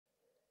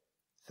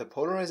The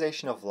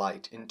polarization of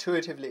light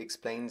intuitively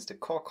explains the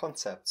core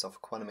concepts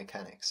of quantum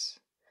mechanics.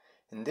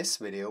 In this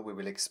video we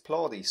will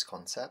explore these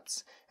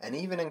concepts and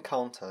even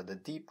encounter the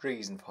deep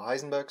reason for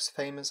Heisenberg's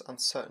famous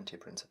uncertainty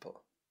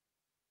principle.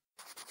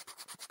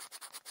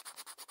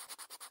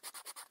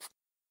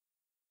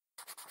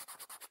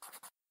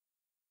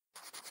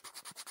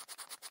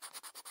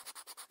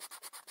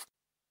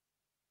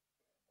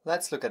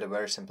 Let's look at a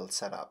very simple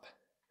setup.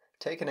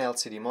 Take an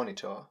LCD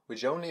monitor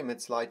which only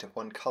emits light of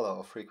one color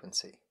or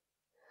frequency.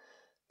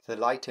 The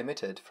light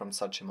emitted from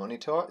such a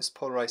monitor is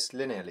polarized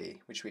linearly,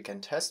 which we can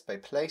test by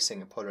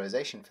placing a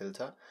polarization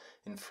filter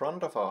in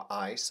front of our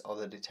eyes or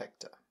the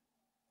detector.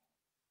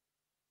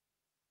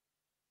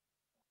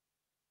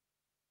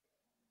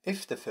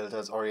 If the filter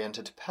is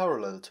oriented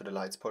parallel to the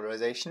light's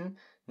polarization,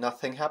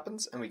 nothing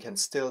happens and we can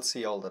still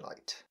see all the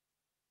light.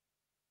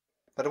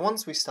 But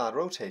once we start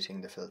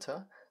rotating the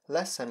filter,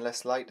 less and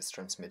less light is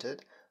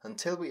transmitted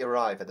until we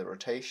arrive at a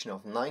rotation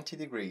of 90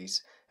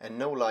 degrees and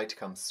no light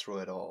comes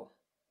through at all.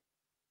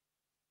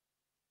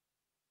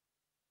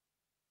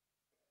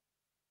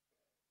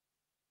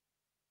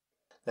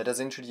 Let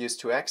us introduce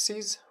two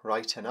axes,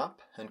 right and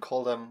up, and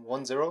call them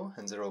 1, 0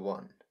 and 0,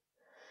 1.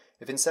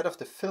 If instead of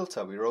the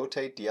filter we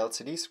rotate the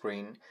LCD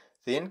screen,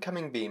 the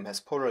incoming beam has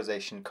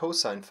polarization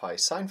cosine phi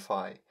sin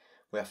phi,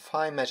 where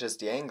phi measures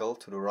the angle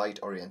to the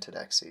right-oriented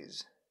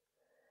axis.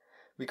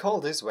 We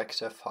call this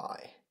vector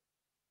phi.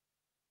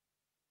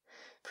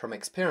 From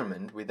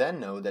experiment we then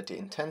know that the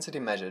intensity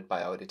measured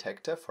by our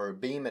detector for a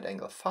beam at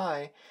angle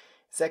phi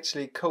is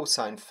actually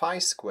cosine phi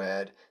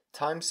squared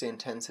times the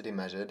intensity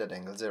measured at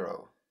angle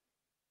 0.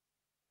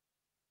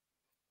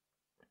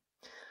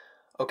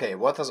 Okay,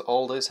 what does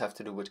all this have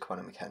to do with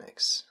quantum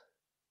mechanics?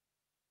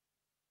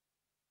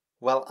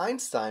 Well,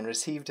 Einstein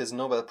received his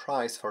Nobel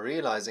Prize for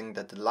realizing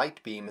that the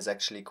light beam is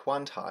actually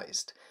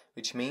quantized,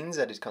 which means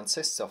that it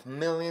consists of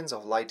millions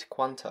of light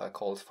quanta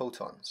called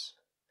photons.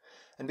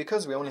 And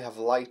because we only have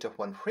light of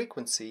one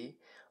frequency,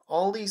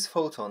 all these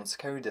photons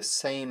carry the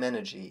same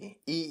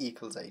energy, E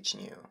equals h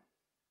nu.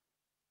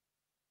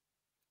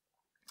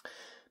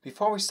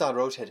 Before we start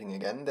rotating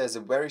again, there's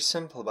a very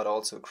simple but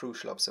also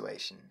crucial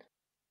observation.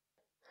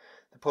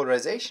 The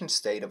polarization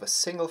state of a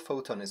single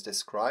photon is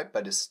described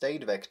by the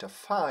state vector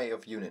phi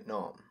of unit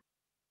norm.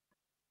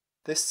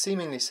 This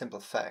seemingly simple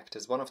fact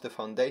is one of the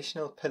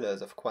foundational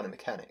pillars of quantum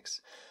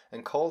mechanics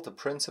and called the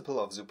principle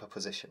of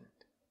superposition.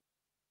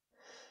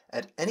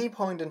 At any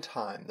point in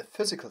time, the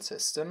physical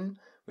system,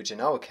 which in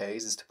our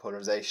case is the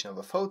polarization of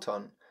a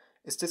photon,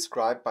 is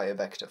described by a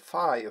vector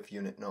phi of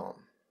unit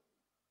norm.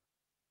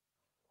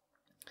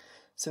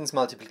 Since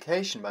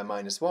multiplication by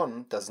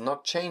 -1 does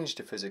not change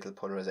the physical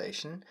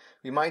polarization,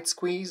 we might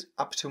squeeze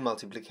up to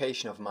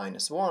multiplication of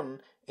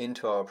 -1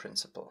 into our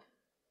principle.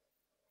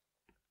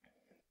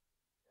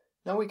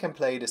 Now we can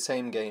play the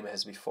same game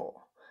as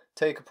before.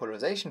 Take a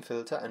polarization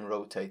filter and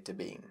rotate the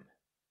beam.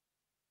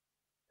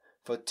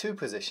 For two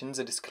positions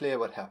it is clear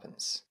what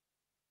happens.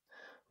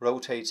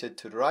 Rotated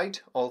to the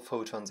right, all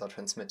photons are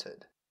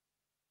transmitted.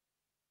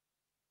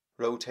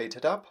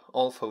 Rotated up,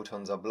 all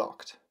photons are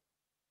blocked.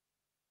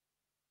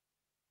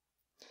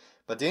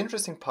 But the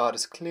interesting part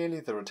is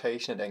clearly the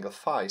rotation at angle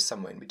phi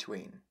somewhere in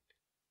between.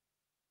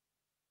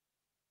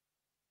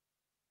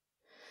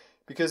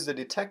 Because the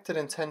detected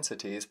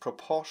intensity is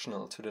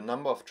proportional to the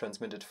number of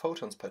transmitted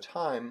photons per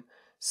time,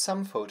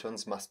 some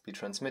photons must be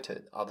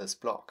transmitted, others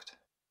blocked.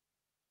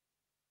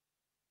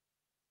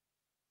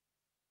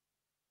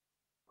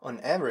 On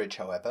average,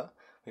 however,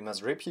 we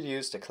must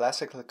reproduce the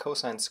classical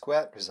cosine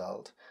squared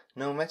result,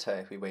 no matter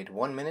if we wait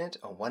 1 minute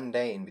or 1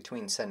 day in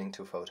between sending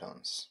two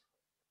photons.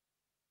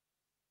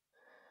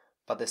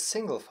 But the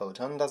single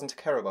photon doesn't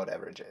care about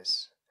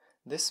averages.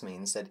 This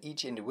means that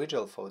each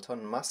individual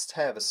photon must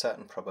have a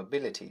certain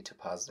probability to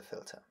pass the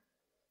filter.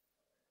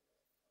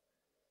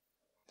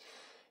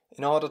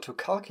 In order to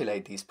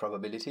calculate these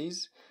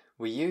probabilities,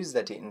 we use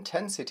that the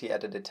intensity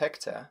at a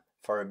detector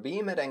for a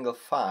beam at angle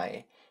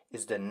phi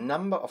is the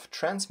number of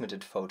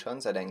transmitted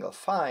photons at angle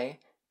phi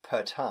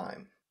per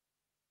time.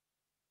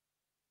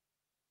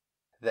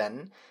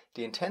 Then,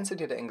 the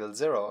intensity at angle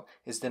 0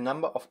 is the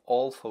number of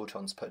all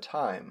photons per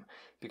time,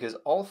 because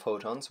all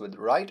photons with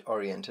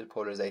right-oriented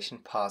polarization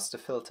pass the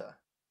filter.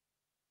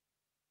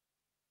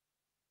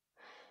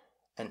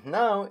 And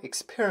now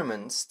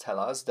experiments tell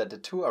us that the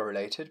two are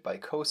related by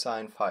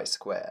cosine phi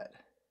squared.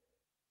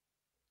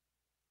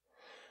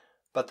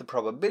 But the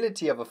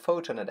probability of a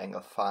photon at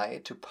angle phi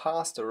to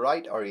pass the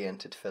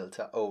right-oriented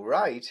filter O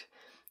right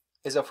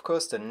is of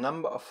course the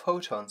number of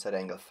photons at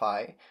angle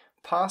phi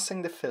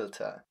passing the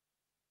filter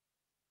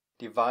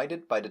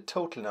divided by the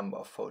total number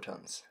of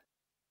photons,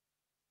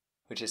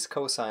 which is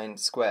cosine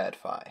squared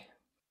phi.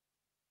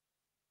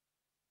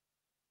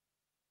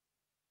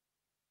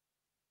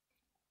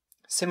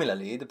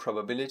 Similarly, the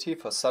probability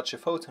for such a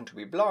photon to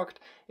be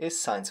blocked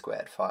is sine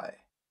squared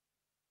phi.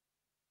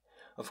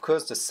 Of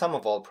course, the sum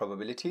of all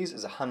probabilities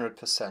is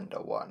 100%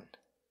 or 1.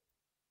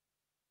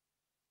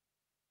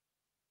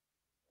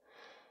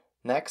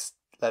 Next,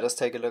 let us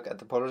take a look at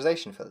the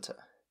polarization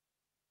filter.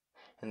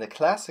 In the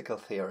classical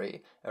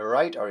theory, a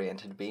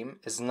right-oriented beam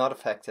is not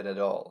affected at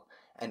all,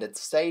 and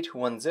its state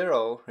 1,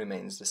 0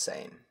 remains the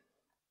same.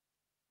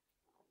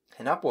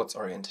 An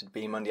upwards-oriented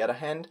beam, on the other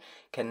hand,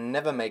 can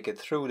never make it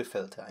through the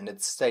filter, and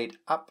its state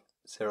up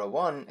 0,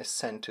 1 is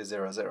sent to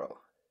 0, 0.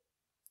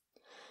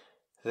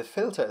 The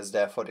filter is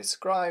therefore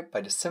described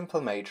by the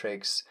simple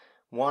matrix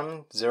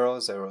 1, 0,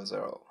 0,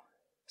 0.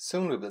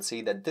 Soon we will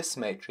see that this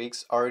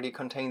matrix already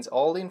contains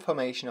all the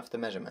information of the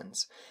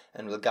measurements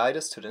and will guide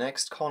us to the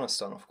next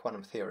cornerstone of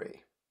quantum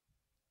theory.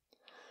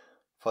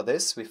 For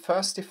this, we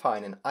first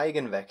define an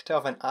eigenvector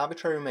of an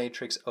arbitrary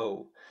matrix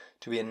O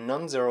to be a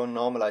non-zero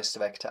normalized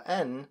vector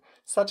n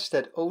such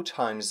that O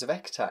times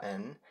vector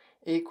n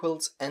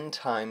equals n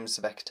times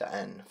vector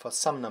n for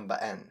some number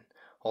n,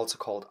 also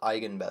called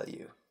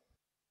eigenvalue.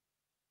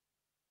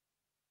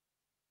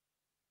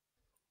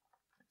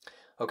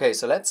 Okay,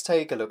 so let's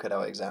take a look at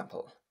our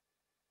example.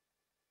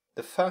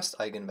 The first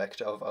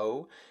eigenvector of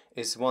O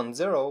is 1,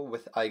 0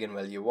 with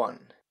eigenvalue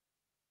 1.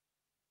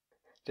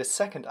 The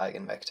second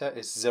eigenvector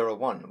is 0,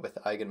 1 with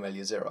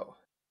eigenvalue 0.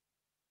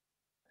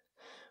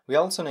 We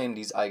also name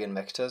these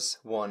eigenvectors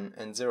 1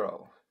 and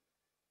 0.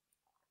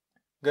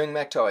 Going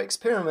back to our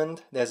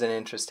experiment, there's an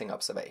interesting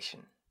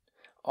observation.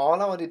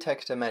 All our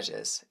detector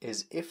measures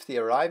is if the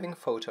arriving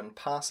photon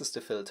passes the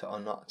filter or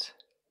not.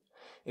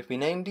 If we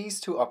name these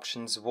two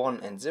options 1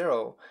 and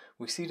 0,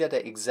 we see that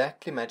they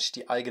exactly match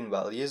the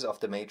eigenvalues of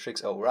the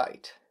matrix O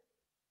right.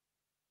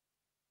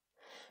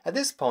 At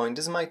this point,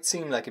 this might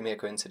seem like a mere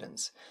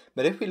coincidence,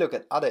 but if we look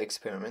at other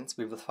experiments,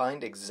 we will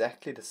find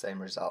exactly the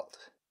same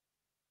result.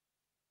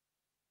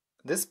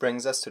 This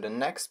brings us to the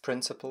next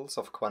principles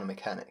of quantum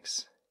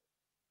mechanics.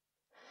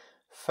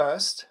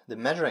 First, the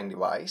measuring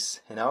device,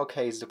 in our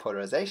case the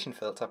polarization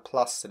filter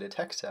plus the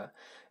detector,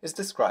 is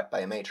described by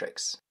a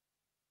matrix.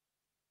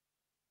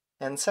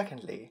 And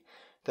secondly,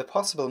 the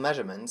possible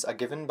measurements are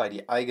given by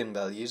the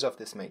eigenvalues of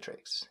this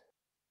matrix.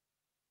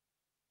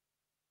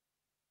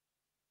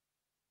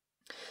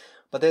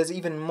 But there's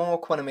even more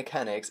quantum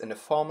mechanics in the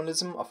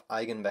formalism of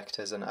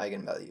eigenvectors and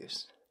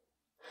eigenvalues.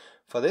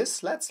 For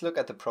this, let's look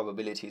at the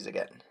probabilities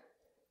again.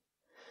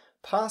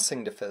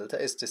 Passing the filter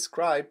is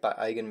described by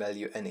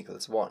eigenvalue n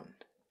equals 1.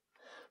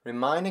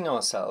 Reminding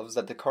ourselves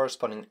that the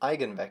corresponding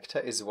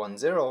eigenvector is 1,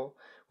 0,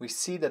 we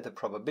see that the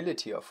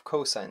probability of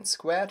cosine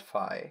squared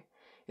phi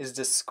is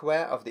the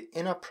square of the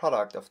inner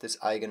product of this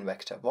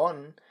eigenvector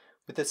 1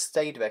 with the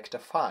state vector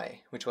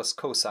phi, which was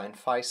cosine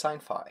phi sine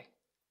phi.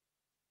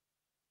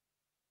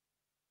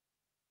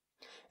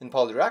 In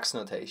Paul Dirac's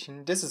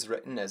notation, this is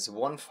written as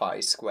 1 phi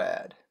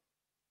squared.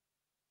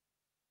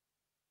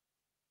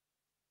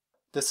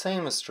 The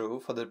same is true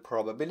for the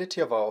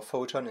probability of our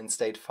photon in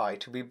state phi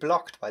to be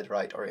blocked by the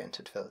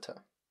right-oriented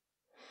filter.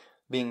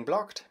 Being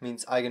blocked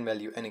means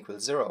eigenvalue n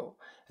equals 0,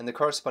 and the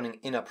corresponding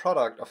inner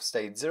product of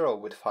state 0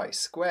 with phi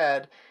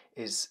squared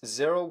is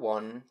 0,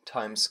 1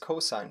 times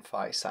cosine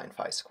phi sine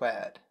phi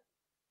squared.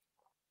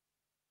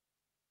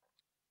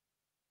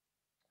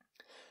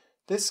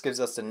 This gives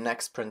us the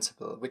next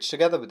principle, which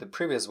together with the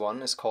previous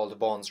one is called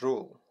Born's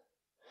rule.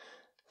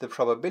 The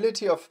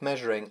probability of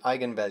measuring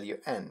eigenvalue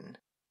n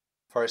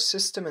for a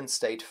system in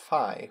state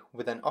phi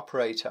with an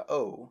operator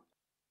O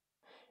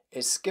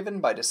is given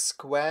by the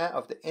square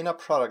of the inner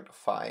product of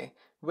phi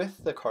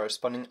with the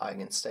corresponding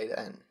eigenstate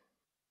n.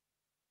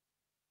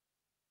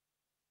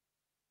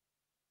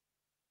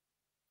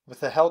 With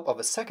the help of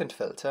a second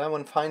filter,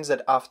 one finds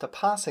that after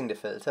passing the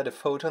filter, the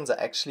photons are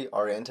actually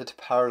oriented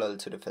parallel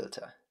to the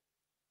filter.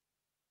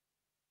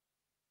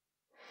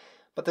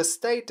 But the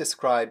state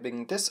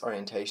describing this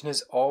orientation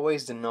is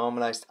always the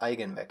normalized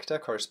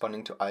eigenvector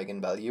corresponding to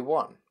eigenvalue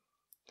 1,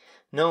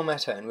 no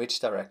matter in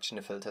which direction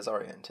the filter is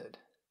oriented.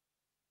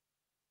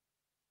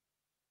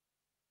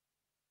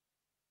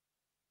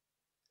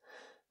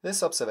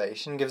 This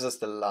observation gives us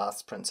the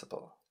last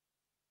principle.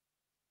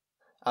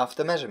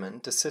 After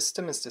measurement, the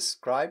system is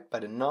described by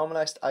the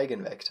normalized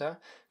eigenvector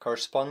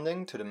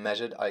corresponding to the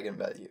measured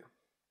eigenvalue.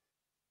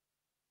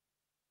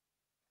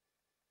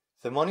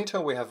 The monitor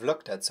we have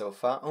looked at so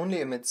far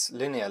only emits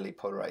linearly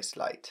polarized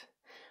light,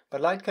 but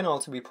light can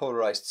also be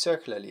polarized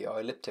circularly or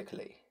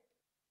elliptically.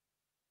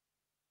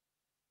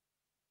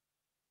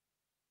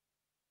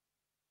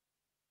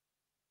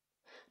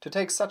 To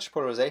take such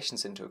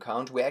polarizations into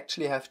account, we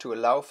actually have to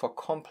allow for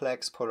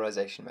complex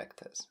polarization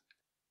vectors.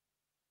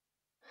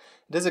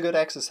 It is a good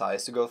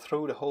exercise to go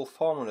through the whole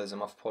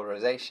formalism of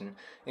polarization,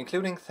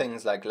 including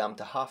things like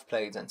lambda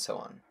half-planes and so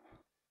on.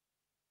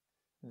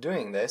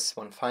 Doing this,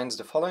 one finds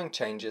the following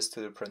changes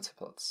to the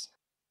principles.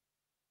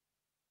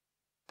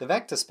 The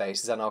vector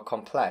spaces are now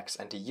complex,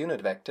 and the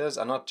unit vectors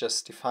are not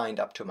just defined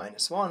up to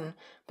 -1,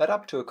 but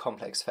up to a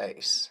complex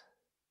phase.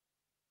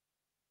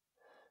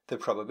 The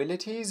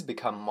probabilities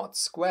become mod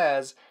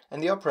squares,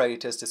 and the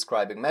operators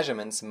describing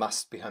measurements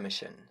must be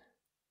Hermitian.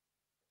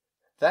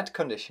 That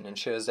condition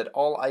ensures that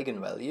all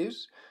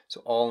eigenvalues,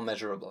 so all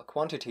measurable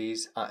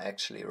quantities, are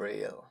actually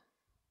real.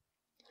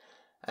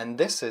 And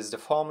this is the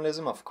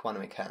formalism of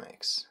quantum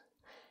mechanics.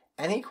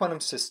 Any quantum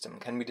system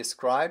can be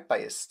described by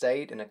a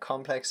state in a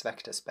complex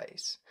vector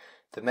space.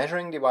 The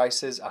measuring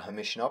devices are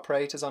Hermitian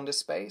operators on this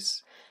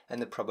space,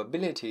 and the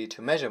probability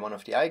to measure one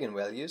of the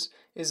eigenvalues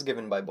is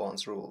given by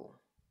Born's rule.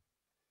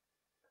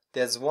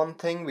 There's one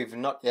thing we've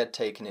not yet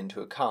taken into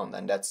account,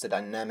 and that's the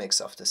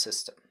dynamics of the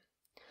system.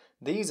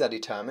 These are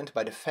determined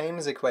by the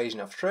famous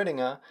equation of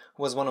Schrödinger,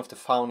 who was one of the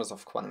founders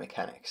of quantum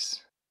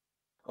mechanics.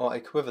 Or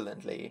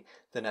equivalently,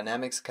 the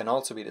dynamics can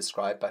also be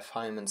described by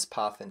Feynman's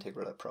path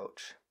integral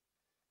approach.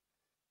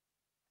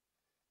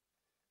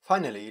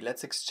 Finally,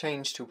 let's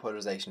exchange two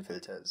polarization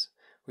filters.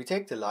 We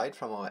take the light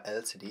from our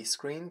LCD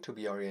screen to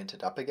be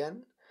oriented up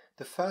again,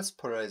 the first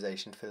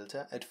polarization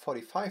filter at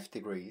 45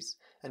 degrees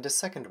and the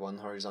second one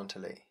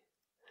horizontally.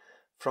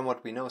 From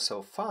what we know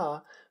so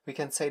far, we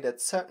can say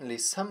that certainly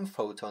some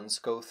photons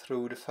go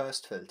through the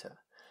first filter,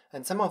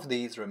 and some of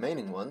these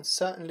remaining ones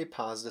certainly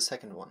pass the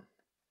second one.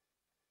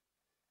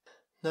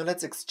 Now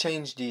let's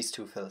exchange these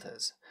two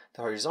filters.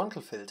 The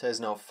horizontal filter is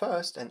now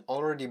first and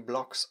already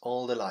blocks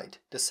all the light.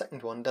 The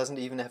second one doesn't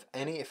even have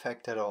any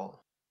effect at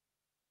all.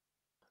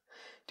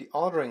 The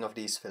ordering of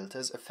these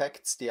filters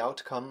affects the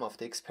outcome of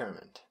the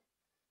experiment.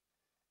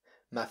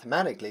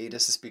 Mathematically,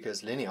 this is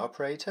because linear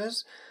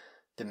operators,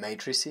 the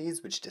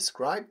matrices which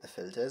describe the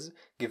filters,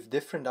 give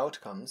different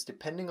outcomes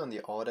depending on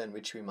the order in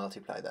which we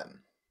multiply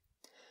them.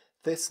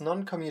 This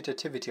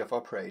non-commutativity of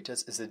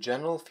operators is a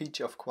general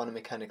feature of quantum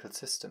mechanical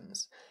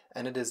systems,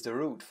 and it is the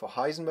root for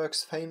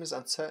Heisenberg's famous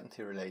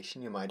uncertainty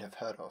relation you might have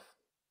heard of.